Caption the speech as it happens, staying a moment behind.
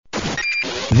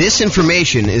This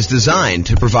information is designed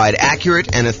to provide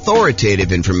accurate and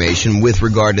authoritative information with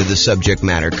regard to the subject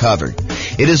matter covered.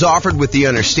 It is offered with the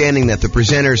understanding that the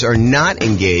presenters are not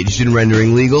engaged in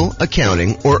rendering legal,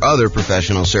 accounting, or other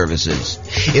professional services.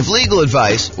 If legal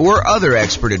advice or other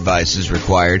expert advice is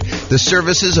required, the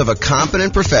services of a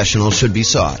competent professional should be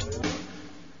sought.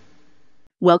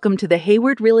 Welcome to the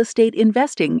Hayward Real Estate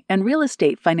Investing and Real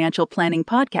Estate Financial Planning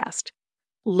Podcast.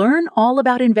 Learn all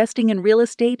about investing in real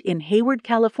estate in Hayward,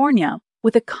 California,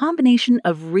 with a combination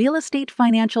of real estate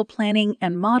financial planning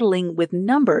and modeling with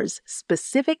numbers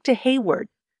specific to Hayward,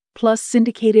 plus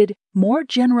syndicated, more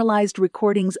generalized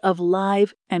recordings of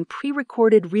live and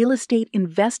pre-recorded real estate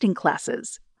investing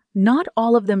classes, not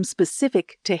all of them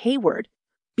specific to Hayward.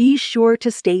 Be sure to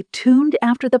stay tuned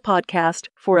after the podcast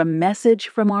for a message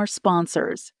from our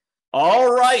sponsors.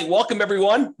 All right. Welcome,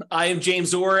 everyone. I am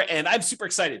James Orr, and I'm super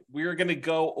excited. We're going to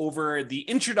go over the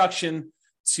introduction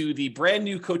to the brand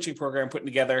new coaching program I'm putting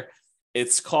together.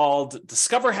 It's called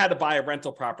Discover How to Buy a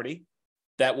Rental Property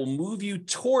that will move you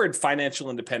toward financial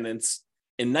independence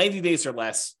in 90 days or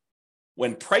less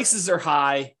when prices are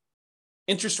high,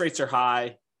 interest rates are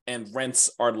high, and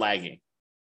rents are lagging.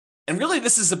 And really,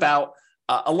 this is about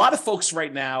a lot of folks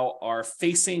right now are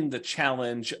facing the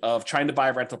challenge of trying to buy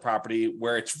a rental property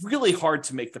where it's really hard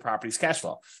to make the property's cash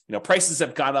flow. You know, prices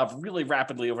have gone up really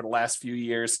rapidly over the last few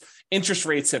years. Interest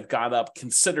rates have gone up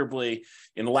considerably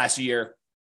in the last year.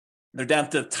 They're down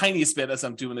to the tiniest bit as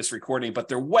I'm doing this recording, but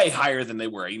they're way higher than they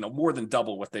were, more than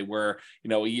double what they were,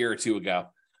 a year or two ago.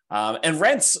 And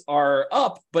rents are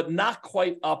up, but not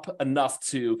quite up enough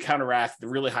to counteract the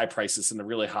really high prices and the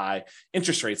really high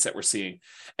interest rates that we're seeing.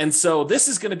 And so this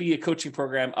is going to be a coaching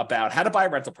program about how to buy a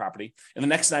rental property in the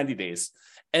next 90 days,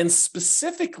 and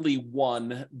specifically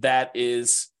one that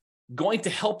is going to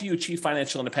help you achieve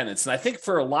financial independence. And I think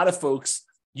for a lot of folks,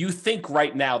 you think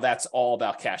right now that's all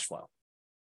about cash flow.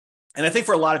 And I think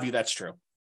for a lot of you, that's true.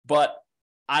 But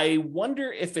I wonder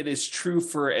if it is true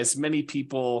for as many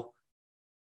people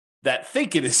that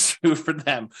think it is true for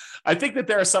them. I think that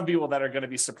there are some people that are going to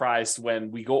be surprised when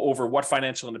we go over what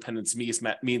financial independence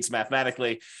means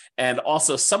mathematically, and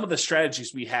also some of the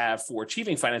strategies we have for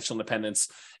achieving financial independence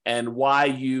and why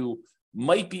you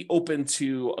might be open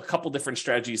to a couple different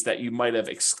strategies that you might have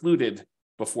excluded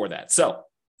before that. So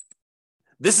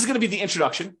this is going to be the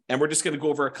introduction, and we're just going to go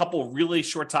over a couple really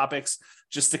short topics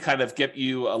just to kind of get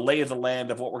you a lay of the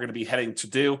land of what we're going to be heading to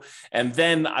do. And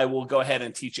then I will go ahead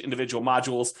and teach individual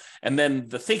modules. And then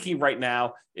the thinking right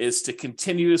now is to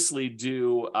continuously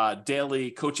do daily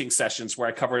coaching sessions where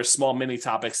I cover small mini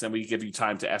topics, and we give you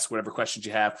time to ask whatever questions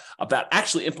you have about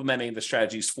actually implementing the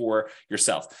strategies for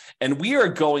yourself. And we are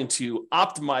going to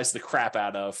optimize the crap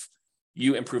out of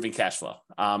you improving cash flow.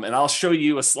 And I'll show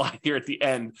you a slide here at the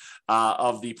end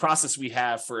of the process we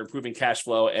have for improving cash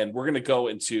flow. And we're going to go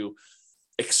into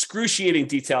excruciating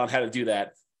detail on how to do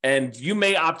that. And you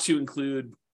may opt to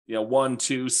include, one,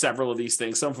 two, several of these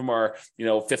things. Some of them are,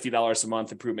 $50 a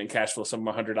month improvement in cash flow. Some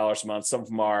of them are $100 a month. Some of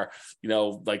them are,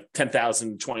 like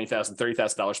 $10,000, $20,000,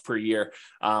 $30,000 per year,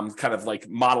 kind of like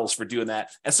models for doing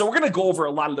that. And so we're going to go over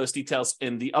a lot of those details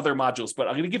in the other modules, but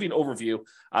I'm going to give you an overview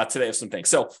today of some things.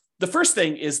 So the first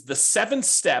thing is the 7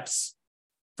 steps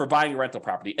for buying a rental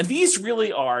property. And these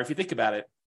really are, if you think about it,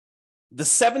 the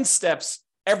 7 steps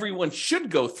everyone should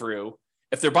go through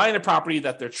if they're buying a property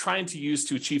that they're trying to use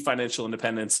to achieve financial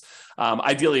independence,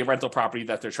 ideally a rental property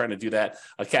that they're trying to do that,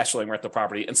 a cash flowing rental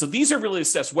property. And so these are really the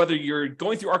steps, whether you're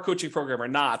going through our coaching program or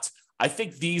not. I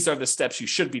think these are the steps you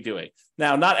should be doing.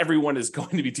 Now, not everyone is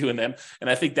going to be doing them, and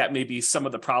I think that may be some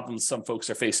of the problems some folks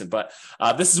are facing, but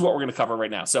this is what we're going to cover right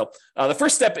now. So the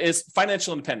first step is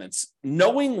financial independence,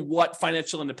 knowing what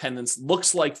financial independence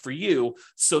looks like for you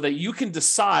so that you can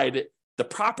decide the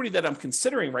property that I'm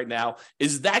considering right now,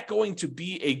 is that going to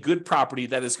be a good property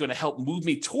that is going to help move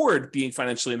me toward being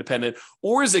financially independent?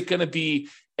 Or is it going to be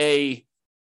a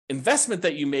investment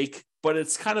that you make, but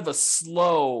it's kind of a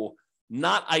slow,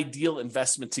 not ideal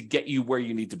investment to get you where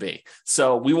you need to be?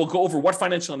 So we will go over what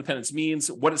financial independence means,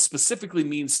 what it specifically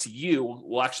means to you.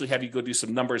 We'll actually have you go do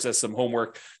some numbers as some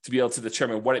homework to be able to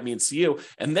determine what it means to you.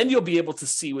 And then you'll be able to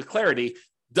see with clarity,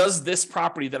 does this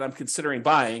property that I'm considering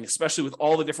buying, especially with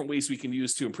all the different ways we can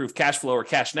use to improve cash flow or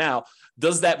cash now,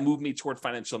 does that move me toward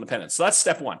financial independence? So that's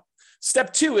step 1.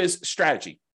 Step 2 is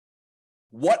strategy.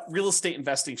 What real estate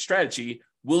investing strategy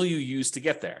will you use to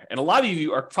get there? And a lot of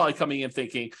you are probably coming in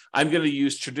thinking, I'm going to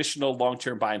use traditional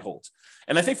long-term buy and hold.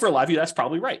 And I think for a lot of you, that's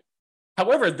probably right.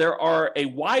 However, there are a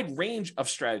wide range of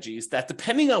strategies that,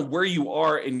 depending on where you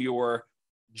are in your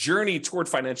journey toward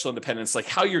financial independence, like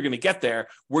how you're going to get there,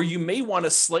 where you may want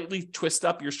to slightly twist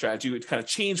up your strategy, kind of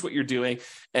change what you're doing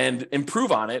and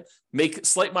improve on it, make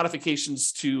slight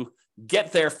modifications to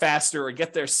get there faster or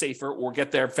get there safer or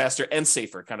get there faster and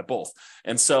safer, kind of both.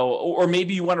 And so, or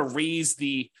maybe you want to raise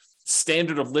the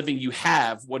standard of living you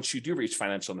have once you do reach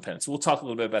financial independence. We'll talk a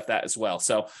little bit about that as well.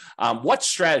 So what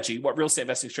real estate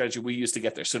investing strategy we use to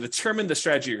get there? So determine the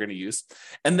strategy you're going to use.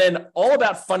 And then all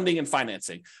about funding and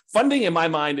financing. Funding in my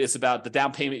mind is about the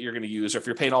down payment you're going to use, or if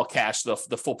you're paying all cash, the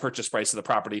full purchase price of the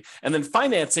property. And then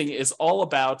financing is all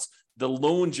about the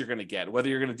loans you're going to get, whether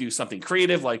you're going to do something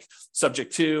creative like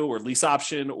subject to or lease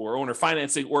option or owner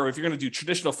financing, or if you're going to do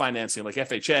traditional financing like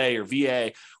FHA or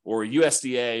VA or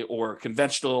USDA or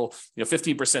conventional,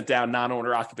 15% down,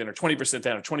 non-owner occupant, or 20%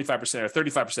 down, or 25%, or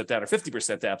 35% down, or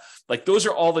 50% down. Like those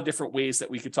are all the different ways that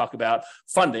we could talk about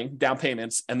funding, down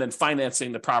payments, and then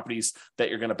financing the properties that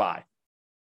you're going to buy.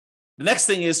 The next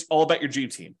thing is all about your dream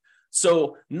team.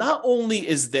 So not only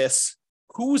is this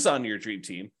who's on your dream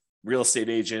team, real estate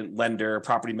agent, lender,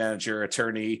 property manager,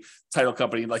 attorney, title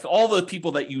company, like all the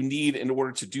people that you need in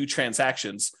order to do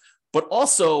transactions, but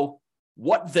also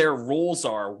what their roles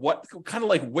are, what kind of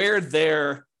like where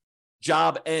their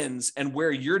job ends and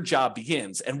where your job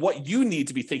begins, and what you need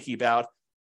to be thinking about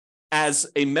as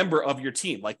a member of your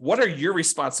team. Like, what are your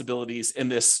responsibilities in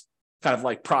this kind of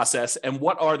like process, and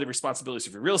what are the responsibilities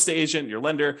of your real estate agent, your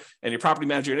lender, and your property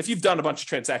manager? And if you've done a bunch of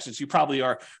transactions, you probably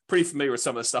are pretty familiar with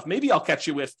some of this stuff. Maybe I'll catch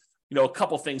you with a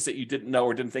couple things that you didn't know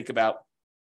or didn't think about.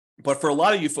 But for a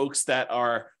lot of you folks that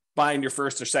are buying your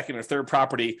first or second or third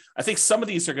property, I think some of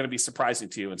these are going to be surprising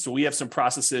to you. And so we have some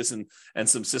processes and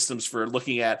some systems for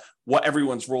looking at what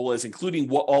everyone's role is, including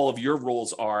what all of your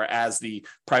roles are as the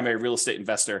primary real estate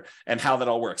investor and how that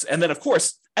all works. And then, of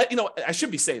course, I should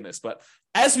be saying this, but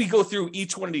as we go through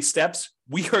each one of these steps,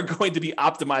 we are going to be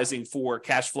optimizing for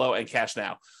cash flow and cash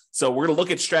now. So we're going to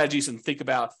look at strategies and think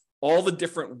about all the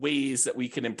different ways that we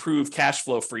can improve cash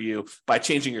flow for you by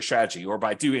changing your strategy, or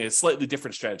by doing a slightly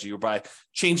different strategy, or by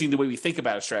changing the way we think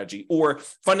about a strategy, or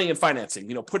funding and financing,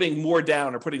 putting more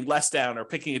down or putting less down, or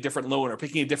picking a different loan or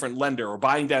picking a different lender, or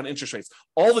buying down interest rates,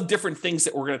 all the different things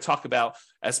that we're going to talk about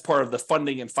as part of the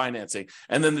funding and financing.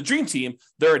 And then the dream team,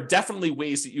 there are definitely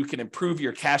ways that you can improve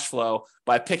your cash flow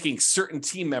by picking certain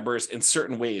team members in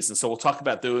certain ways. And so we'll talk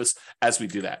about those as we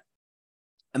do that.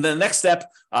 And then the next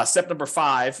step, step number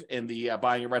 5 in the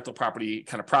buying a rental property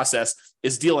kind of process,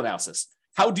 is deal analysis.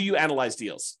 How do you analyze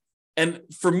deals? And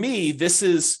for me, this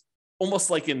is almost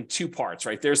like in 2 parts,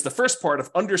 right? There's the first part of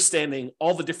understanding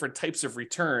all the different types of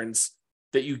returns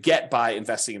that you get by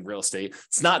investing in real estate.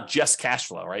 It's not just cash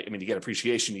flow, right? I mean, you get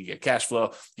appreciation, you get cash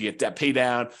flow, you get debt pay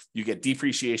down, you get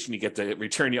depreciation, you get the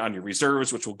return on your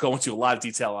reserves, which we'll go into a lot of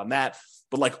detail on that.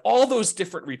 But like all those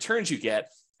different returns you get,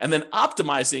 and then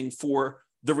optimizing for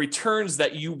the returns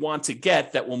that you want to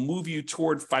get that will move you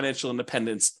toward financial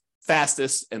independence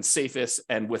fastest and safest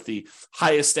and with the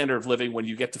highest standard of living when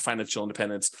you get to financial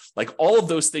independence. Like all of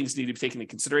those things need to be taken into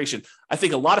consideration. I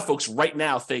think a lot of folks right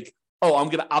now think, oh, I'm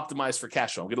going to optimize for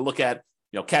cash flow. I'm going to look at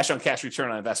cash on cash return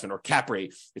on investment, or cap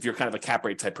rate, if you're kind of a cap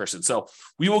rate type person. So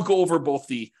we will go over both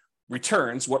the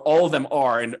returns, what all of them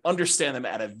are, and understand them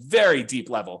at a very deep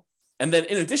level. And then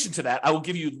in addition to that, I will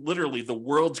give you literally the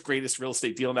world's greatest real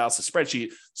estate deal analysis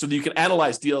spreadsheet so that you can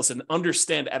analyze deals and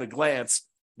understand at a glance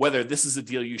whether this is a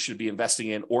deal you should be investing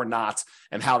in or not,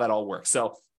 and how that all works.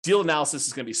 So deal analysis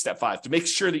is going to be step 5, to make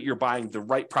sure that you're buying the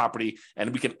right property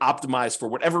and we can optimize for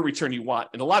whatever return you want.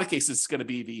 In a lot of cases, it's going to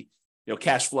be the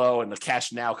cash flow and the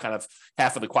cash now kind of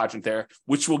half of the quadrant there,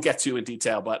 which we'll get to in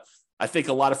detail. But I think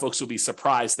a lot of folks will be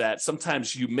surprised that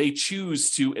sometimes you may choose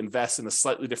to invest in a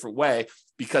slightly different way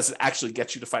because it actually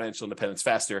gets you to financial independence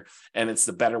faster, and it's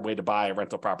the better way to buy a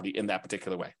rental property in that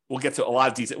particular way. We'll get to a lot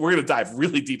of detail. We're going to dive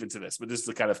really deep into this, but this is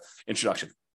the kind of introduction.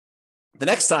 The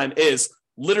next time is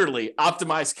literally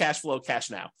optimize cash flow,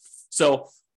 cash now. So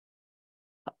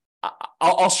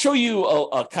I'll show you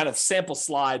a kind of sample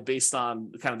slide based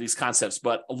on kind of these concepts,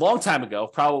 but a long time ago,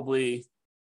 probably, if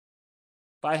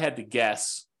I had to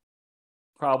guess,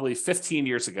 probably 15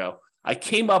 years ago, I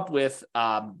came up with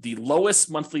the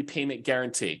lowest monthly payment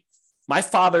guarantee. My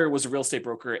father was a real estate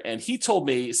broker, and he told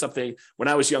me something when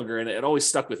I was younger, and it always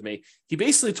stuck with me. He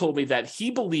basically told me that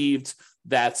he believed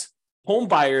that home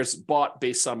buyers bought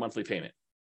based on monthly payment,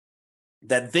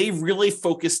 that they really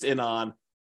focused in on,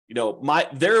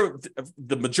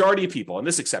 the majority of people, and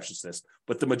this exceptions to this,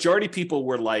 but the majority of people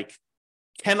were like,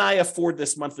 can I afford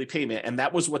this monthly payment? And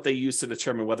that was what they used to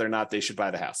determine whether or not they should buy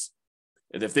the house.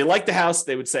 And if they like the house,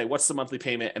 they would say, what's the monthly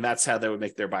payment? And that's how they would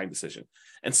make their buying decision.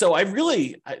 And so that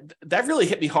really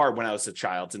hit me hard when I was a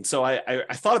child. And so I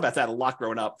thought about that a lot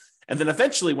growing up. And then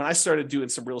eventually when I started doing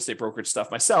some real estate brokerage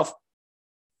stuff myself,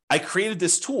 I created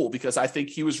this tool because I think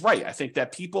he was right. I think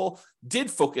that people did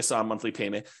focus on monthly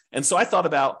payment. And so I thought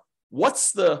about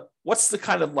what's the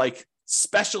kind of like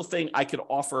special thing I could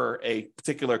offer a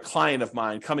particular client of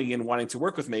mine coming in wanting to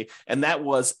work with me. And that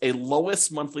was a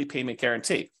lowest monthly payment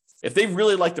guarantee. If they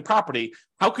really like the property,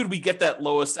 how could we get that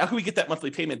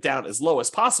monthly payment down as low as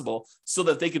possible so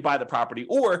that they could buy the property?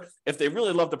 Or if they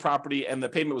really love the property and the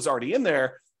payment was already in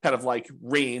there, kind of like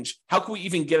range, how can we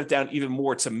even get it down even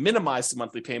more to minimize the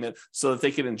monthly payment so that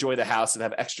they can enjoy the house and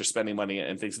have extra spending money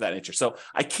and things of that nature? So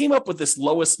I came up with this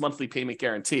lowest monthly payment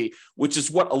guarantee, which is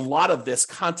what a lot of this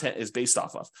content is based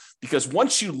off of. Because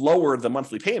once you lower the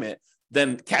monthly payment,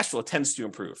 then cash flow tends to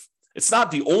improve. It's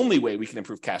not the only way we can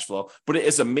improve cash flow, but it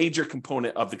is a major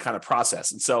component of the kind of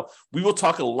process. And so we will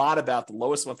talk a lot about the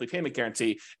lowest monthly payment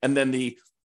guarantee and then the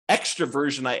extra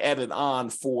version I added on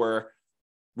for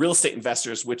real estate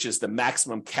investors, which is the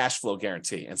maximum cash flow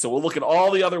guarantee. And so we'll look at all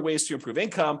the other ways to improve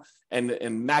income and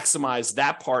maximize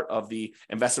that part of the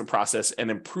investment process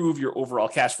and improve your overall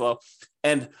cash flow.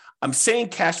 And I'm saying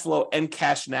cash flow and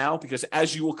cash now because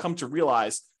as you will come to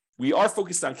realize, we are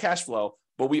focused on cash flow,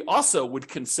 but we also would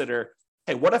consider,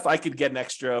 hey, what if I could get an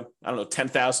extra, I don't know,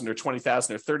 $10,000 or $20,000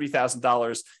 or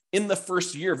 $30,000 in the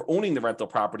first year of owning the rental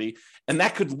property? And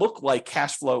that could look like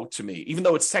cash flow to me, even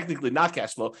though it's technically not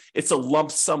cash flow. It's a lump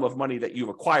sum of money that you've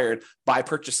acquired by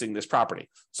purchasing this property.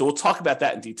 So we'll talk about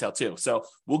that in detail too. So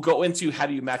we'll go into how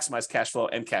do you maximize cash flow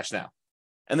and cash now.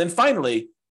 And then finally,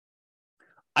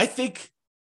 I think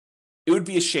it would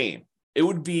be a shame. It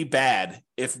would be bad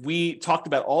if we talked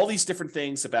about all these different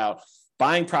things about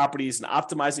buying properties and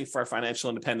optimizing for our financial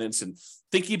independence and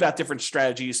thinking about different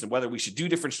strategies and whether we should do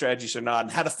different strategies or not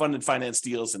and how to fund and finance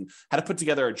deals and how to put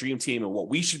together our dream team and what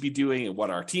we should be doing and what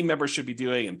our team members should be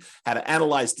doing and how to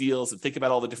analyze deals and think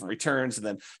about all the different returns and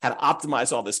then how to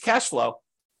optimize all this cash flow.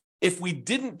 If we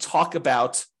didn't talk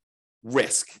about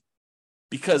risk,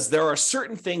 because there are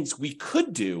certain things we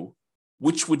could do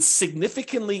which would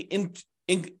significantly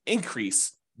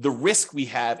increase the risk we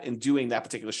have in doing that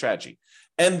particular strategy.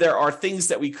 And there are things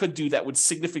that we could do that would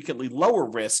significantly lower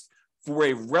risk for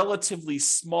a relatively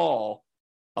small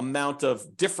amount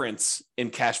of difference in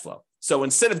cash flow. So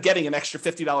instead of getting an extra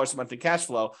 $50 a month in cash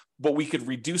flow, but we could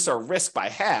reduce our risk by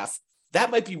half,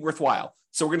 that might be worthwhile.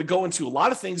 So we're going to go into a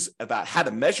lot of things about how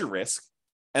to measure risk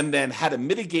and then how to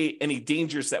mitigate any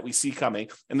dangers that we see coming.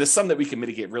 And there's some that we can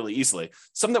mitigate really easily,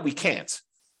 some that we can't.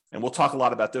 And we'll talk a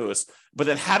lot about those. But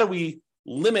then how do we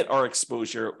limit our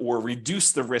exposure or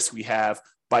reduce the risk we have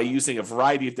by using a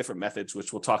variety of different methods,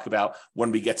 which we'll talk about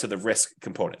when we get to the risk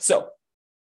component. So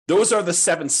those are the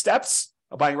 7 steps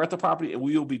of buying a rental property, and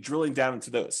we will be drilling down into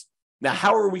those. Now,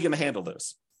 how are we going to handle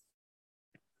those?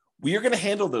 We are going to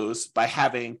handle those by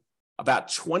having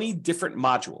about 20 different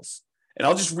modules. And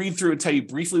I'll just read through and tell you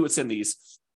briefly what's in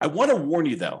these. I want to warn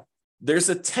you, though, there's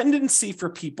a tendency for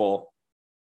people,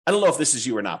 I don't know if this is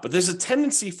you or not, but there's a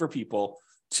tendency for people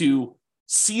to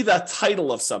see the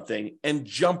title of something and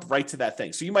jump right to that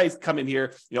thing. So you might come in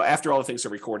here, after all the things are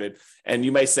recorded, and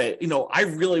you might say, I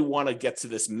really want to get to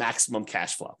this maximum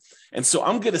cash flow. And so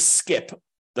I'm going to skip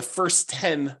the first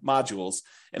 10 modules,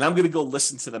 and I'm going to go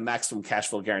listen to the maximum cash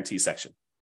flow guarantee section.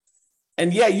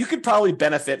 And yeah, you could probably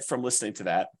benefit from listening to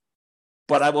that,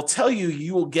 but I will tell you,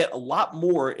 you will get a lot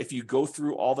more if you go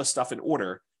through all the stuff in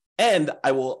order. And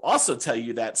I will also tell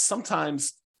you that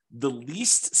sometimes the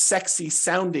least sexy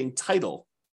sounding title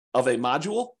of a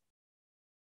module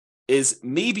is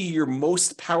maybe your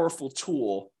most powerful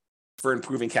tool for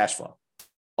improving cash flow.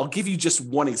 I'll give you just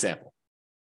one example.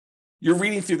 You're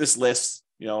reading through this list,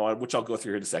 which I'll go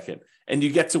through in a second, and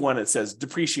you get to one that says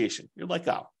depreciation. You're like,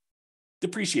 oh,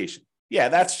 depreciation. Yeah,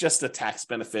 that's just a tax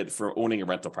benefit for owning a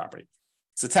rental property.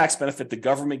 It's a tax benefit the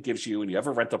government gives you when you have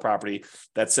a rental property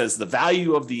that says the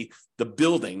value of the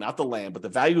building, not the land, but the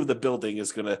value of the building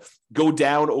is going to go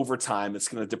down over time. It's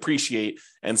going to depreciate.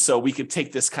 And so we can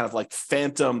take this kind of like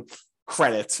phantom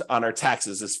credit on our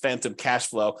taxes, this phantom cash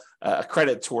flow, a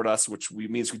credit toward us, which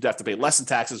means we'd have to pay less in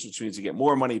taxes, which means you get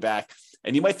more money back.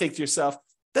 And you might think to yourself,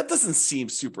 that doesn't seem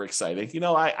super exciting.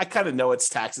 I kind of know it's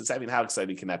taxes. I mean, how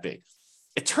exciting can that be?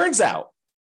 It turns out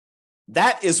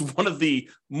that is one of the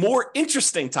more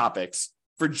interesting topics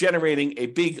for generating a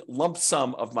big lump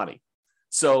sum of money.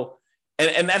 So,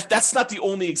 and that's not the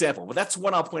only example, but that's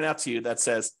one I'll point out to you that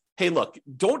says, hey, look,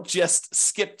 don't just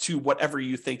skip to whatever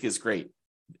you think is great.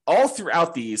 All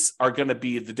throughout these are going to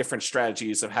be the different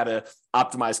strategies of how to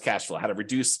optimize cash flow, how to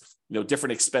reduce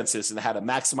different expenses and how to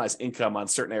maximize income on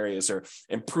certain areas or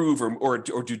improve or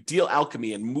do deal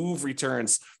alchemy and move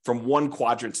returns from one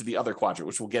quadrant to the other quadrant,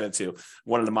 which we'll get into.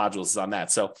 One of the modules is on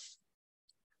that. So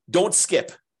don't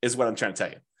skip is what I'm trying to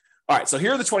tell you. All right, so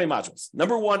here are the 20 modules.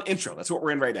 Number 1, intro. That's what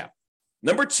we're in right now.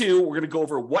 Number 2, we're going to go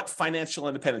over what financial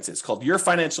independence is, called Your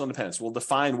Financial Independence. We'll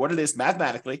define what it is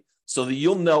mathematically so that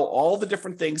you'll know all the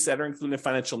different things that are included in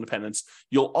financial independence.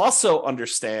 You'll also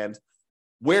understand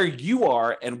where you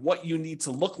are and what you need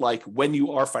to look like when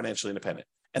you are financially independent.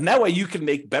 And that way you can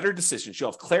make better decisions.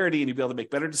 You'll have clarity and you'll be able to make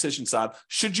better decisions on,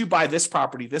 should you buy this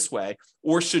property this way,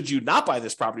 or should you not buy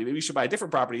this property? Maybe you should buy a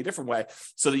different property a different way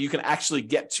so that you can actually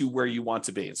get to where you want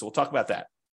to be. And so we'll talk about that.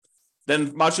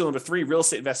 Then module number 3, real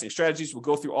estate investing strategies. We'll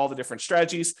go through all the different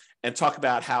strategies and talk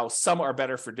about how some are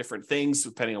better for different things,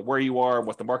 depending on where you are and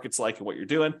what the market's like and what you're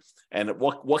doing, and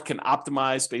what can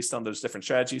optimize based on those different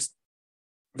strategies.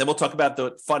 Then we'll talk about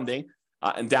the funding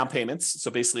and down payments.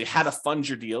 So basically how to fund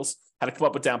your deals, how to come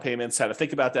up with down payments, how to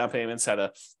think about down payments, how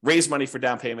to raise money for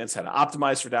down payments, how to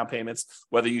optimize for down payments,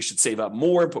 whether you should save up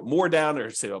more, put more down, or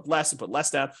save up less and put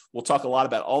less down. We'll talk a lot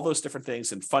about all those different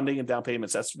things and funding and down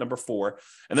payments. That's number 4.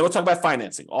 And then we'll talk about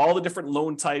financing, all the different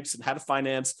loan types and how to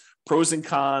finance, pros and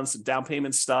cons, and down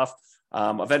payment stuff.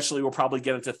 Eventually, we'll probably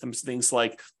get into things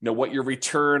like, what your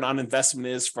return on investment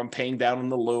is from paying down on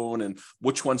the loan and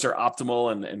which ones are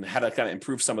optimal and how to kind of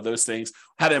improve some of those things,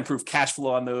 how to improve cash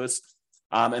flow on those.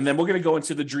 And then we're going to go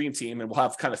into the Dream Team, and we'll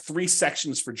have kind of 3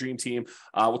 sections for Dream Team.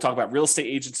 We'll talk about real estate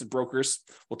agents and brokers.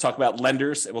 We'll talk about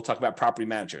lenders, and we'll talk about property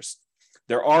managers.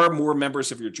 There are more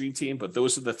members of your Dream Team, but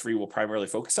those are the 3 we'll primarily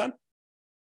focus on.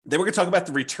 Then we're going to talk about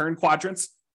the return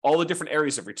quadrants, all the different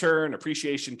areas of return,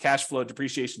 appreciation, cash flow,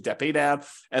 depreciation, debt pay down,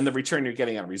 and the return you're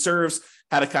getting on reserves,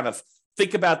 how to kind of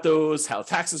think about those, how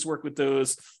taxes work with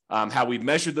those, how we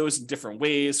measure those in different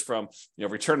ways, from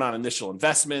return on initial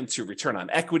investment to return on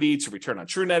equity to return on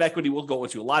true net equity. We'll go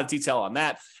into a lot of detail on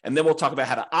that. And then we'll talk about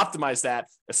how to optimize that,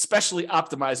 especially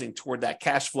optimizing toward that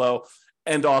cash flow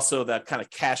and also that kind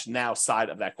of cash now side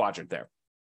of that quadrant there.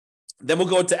 Then we'll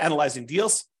go into analyzing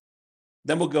deals.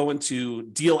 Then we'll go into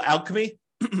deal alchemy.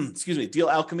 Excuse me. Deal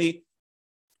alchemy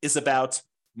is about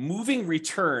moving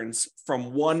returns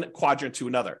from one quadrant to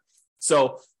another.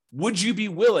 So would you be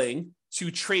willing to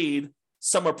trade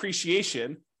some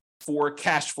appreciation for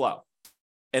cash flow?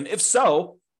 And if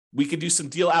so, we could do some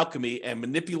deal alchemy and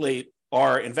manipulate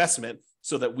our investment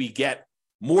so that we get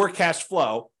more cash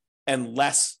flow and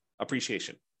less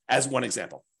appreciation, as one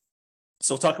example.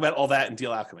 So we'll talk about all that in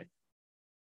deal alchemy.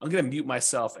 I'm going to mute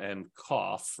myself and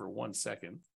cough for 1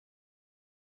 second.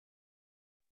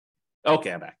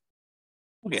 Okay, I'm back.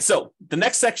 Okay, so the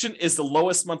next section is the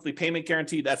lowest monthly payment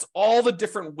guarantee. That's all the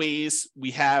different ways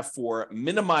we have for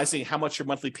minimizing how much your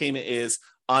monthly payment is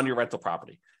on your rental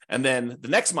property. And then the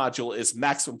next module is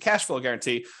maximum cash flow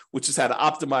guarantee, which is how to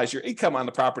optimize your income on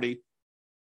the property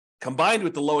combined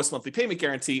with the lowest monthly payment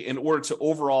guarantee in order to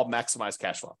overall maximize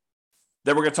cash flow.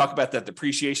 Then we're going to talk about that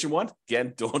depreciation one.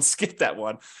 Again, don't skip that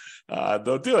one.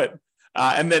 Don't do it.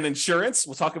 And then insurance.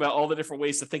 We'll talk about all the different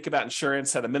ways to think about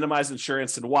insurance, how to minimize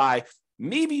insurance, and why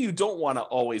maybe you don't want to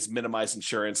always minimize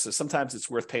insurance. So sometimes it's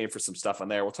worth paying for some stuff on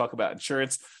there. We'll talk about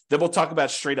insurance. Then we'll talk about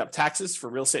straight up taxes for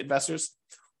real estate investors.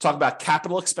 Talk about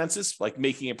capital expenses, like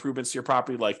making improvements to your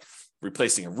property, like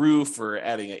replacing a roof or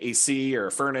adding an AC or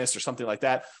a furnace or something like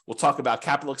that. We'll talk about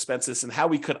capital expenses and how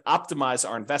we could optimize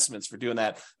our investments for doing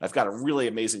that. I've got a really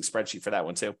amazing spreadsheet for that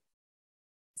one too.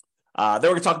 Then we're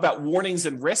going to talk about warnings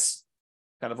and risks,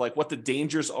 kind of like what the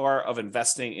dangers are of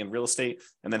investing in real estate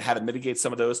and then how to mitigate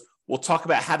some of those. We'll talk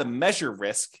about how to measure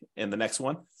risk in the next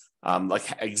one, like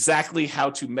exactly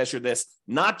how to measure this,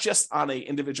 not just on an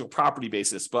individual property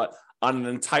basis, but on an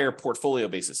entire portfolio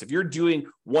basis. If you're doing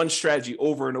one strategy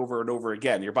over and over and over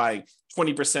again, you're buying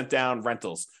 20% down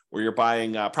rentals, or you're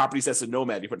buying properties as a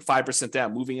nomad, you put 5%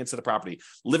 down, moving into the property,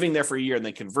 living there for a year, and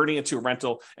then converting it to a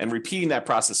rental and repeating that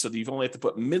process so that you've only have to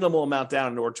put minimal amount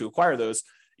down in order to acquire those.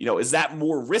 Is that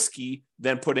more risky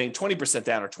than putting 20%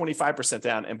 down or 25%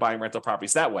 down and buying rental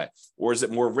properties that way? Or is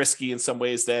it more risky in some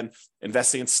ways than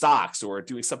investing in stocks or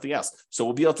doing something else? So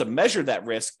we'll be able to measure that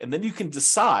risk, and then you can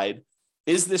decide,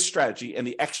 is this strategy and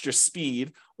the extra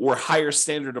speed or higher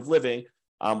standard of living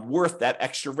worth that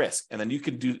extra risk? And then you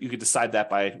can decide that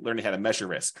by learning how to measure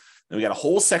risk. Then we got a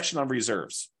whole section on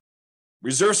reserves.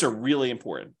 Reserves are really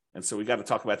important. And so we got to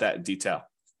talk about that in detail.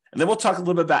 And then we'll talk a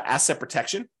little bit about asset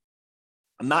protection.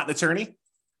 I'm not an attorney,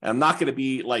 and I'm not going to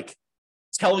be like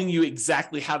telling you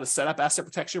exactly how to set up asset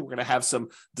protection. We're going to have some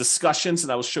discussions,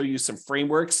 and I will show you some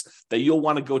frameworks that you'll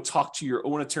want to go talk to your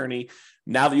own attorney.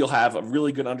 Now that you'll have a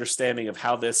really good understanding of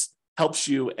how this helps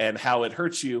you and how it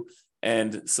hurts you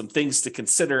and some things to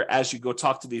consider as you go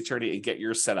talk to the attorney and get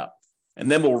yours set up. And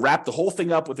then we'll wrap the whole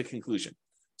thing up with a conclusion.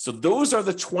 So those are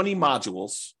the 20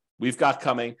 modules we've got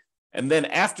coming. And then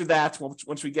after that,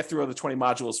 once we get through all the 20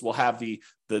 modules, we'll have the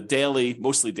daily,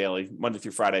 mostly daily, Monday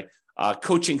through Friday,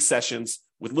 coaching sessions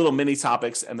with little mini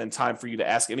topics, and then time for you to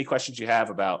ask any questions you have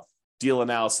about deal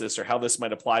analysis or how this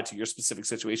might apply to your specific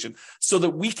situation, so that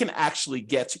we can actually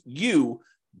get you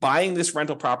buying this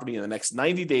rental property in the next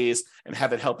 90 days and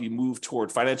have it help you move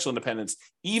toward financial independence,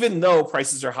 even though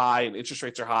prices are high and interest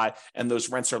rates are high and those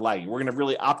rents are lagging. We're going to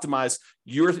really optimize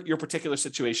your particular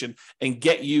situation and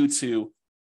get you to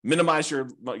minimize your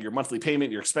monthly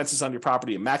payment, your expenses on your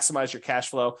property, and maximize your cash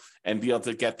flow, and be able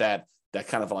to get that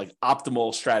kind of like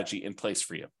optimal strategy in place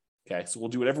for you. Okay, so we'll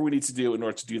do whatever we need to do in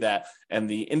order to do that. And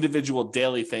the individual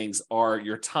daily things are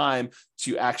your time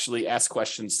to actually ask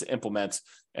questions, to implement,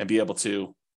 and be able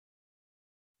to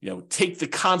take the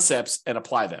concepts and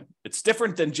apply them. It's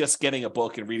different than just getting a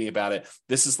book and reading about it.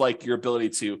 This is like your ability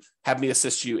to have me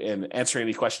assist you in answering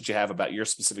any questions you have about your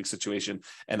specific situation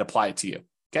and apply it to you.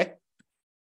 Okay.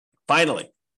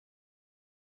 Finally.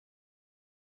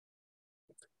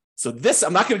 So this,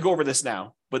 I'm not going to go over this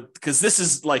now, but because this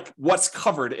is like what's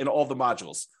covered in all the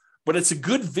modules, but it's a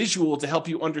good visual to help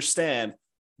you understand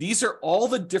these are all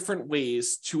the different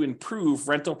ways to improve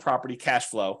rental property cash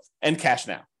flow and cash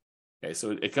now. Okay,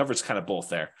 so it covers kind of both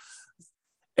there.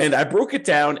 And I broke it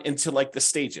down into like the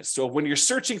stages. So when you're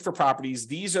searching for properties,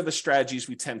 these are the strategies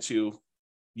we tend to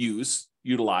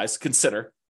utilize,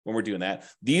 consider when we're doing that.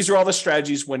 These are all the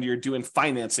strategies when you're doing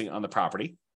financing on the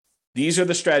property. These are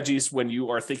the strategies when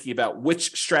you are thinking about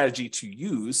which strategy to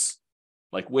use,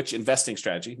 like which investing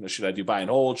strategy. Should I do buy and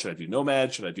hold? Should I do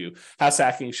nomad? Should I do house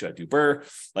hacking? Should I do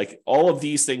BRRRR? Like all of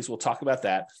these things, we'll talk about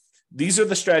that. These are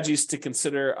the strategies to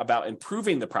consider about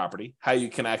improving the property, how you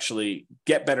can actually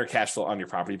get better cash flow on your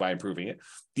property by improving it.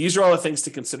 These are all the things to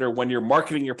consider when you're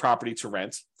marketing your property to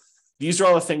rent. These are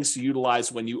all the things to utilize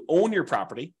when you own your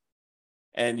property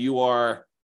and you are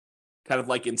kind of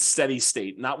like in steady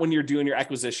state, not when you're doing your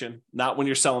acquisition, not when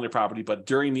you're selling your property, but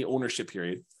during the ownership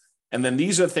period. And then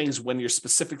these are things when you're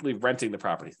specifically renting the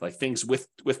property, like things with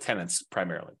tenants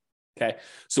primarily. Okay,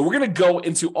 so we're going to go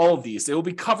into all of these. They will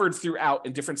be covered throughout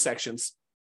in different sections.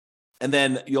 And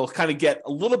then you'll kind of get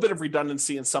a little bit of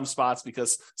redundancy in some spots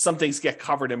because some things get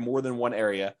covered in more than one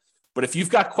area. But if you've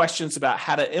got questions about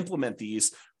how to implement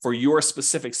these for your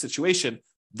specific situation,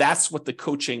 that's what the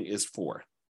coaching is for.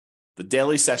 The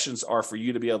daily sessions are for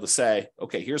you to be able to say,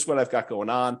 okay, here's what I've got going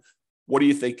on. What do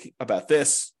you think about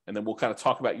this? And then we'll kind of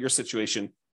talk about your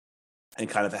situation and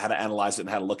kind of how to analyze it and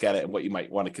how to look at it and what you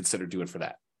might want to consider doing for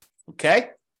that. Okay,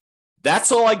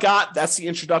 that's all I got. That's the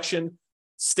introduction.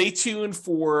 Stay tuned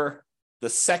for the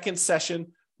second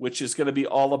session, which is going to be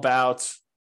all about,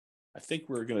 I think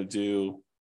we're going to do,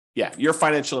 your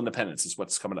financial independence is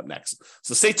what's coming up next.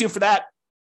 So stay tuned for that.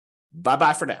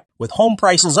 Bye-bye for now. With home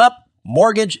prices up,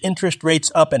 mortgage interest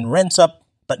rates up, and rents up,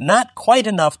 but not quite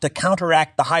enough to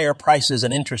counteract the higher prices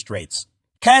and interest rates.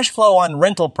 Cash flow on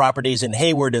rental properties in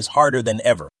Hayward is harder than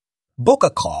ever. Book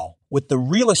a call with the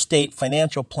Real Estate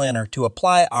Financial Planner to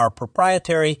apply our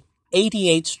proprietary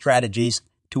 88 strategies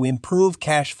to improve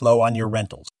cash flow on your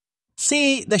rentals.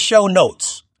 See the show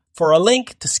notes for a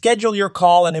link to schedule your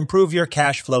call and improve your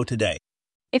cash flow today.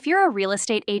 If you're a real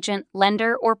estate agent,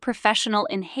 lender, or professional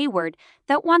in Hayward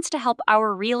that wants to help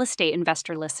our real estate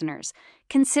investor listeners,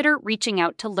 consider reaching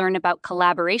out to learn about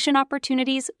collaboration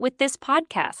opportunities with this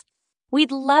podcast.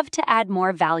 We'd love to add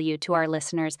more value to our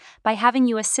listeners by having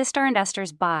you assist our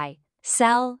investors buy,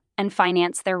 sell, and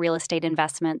finance their real estate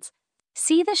investments.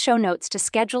 See the show notes to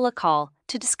schedule a call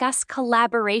to discuss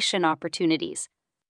collaboration opportunities.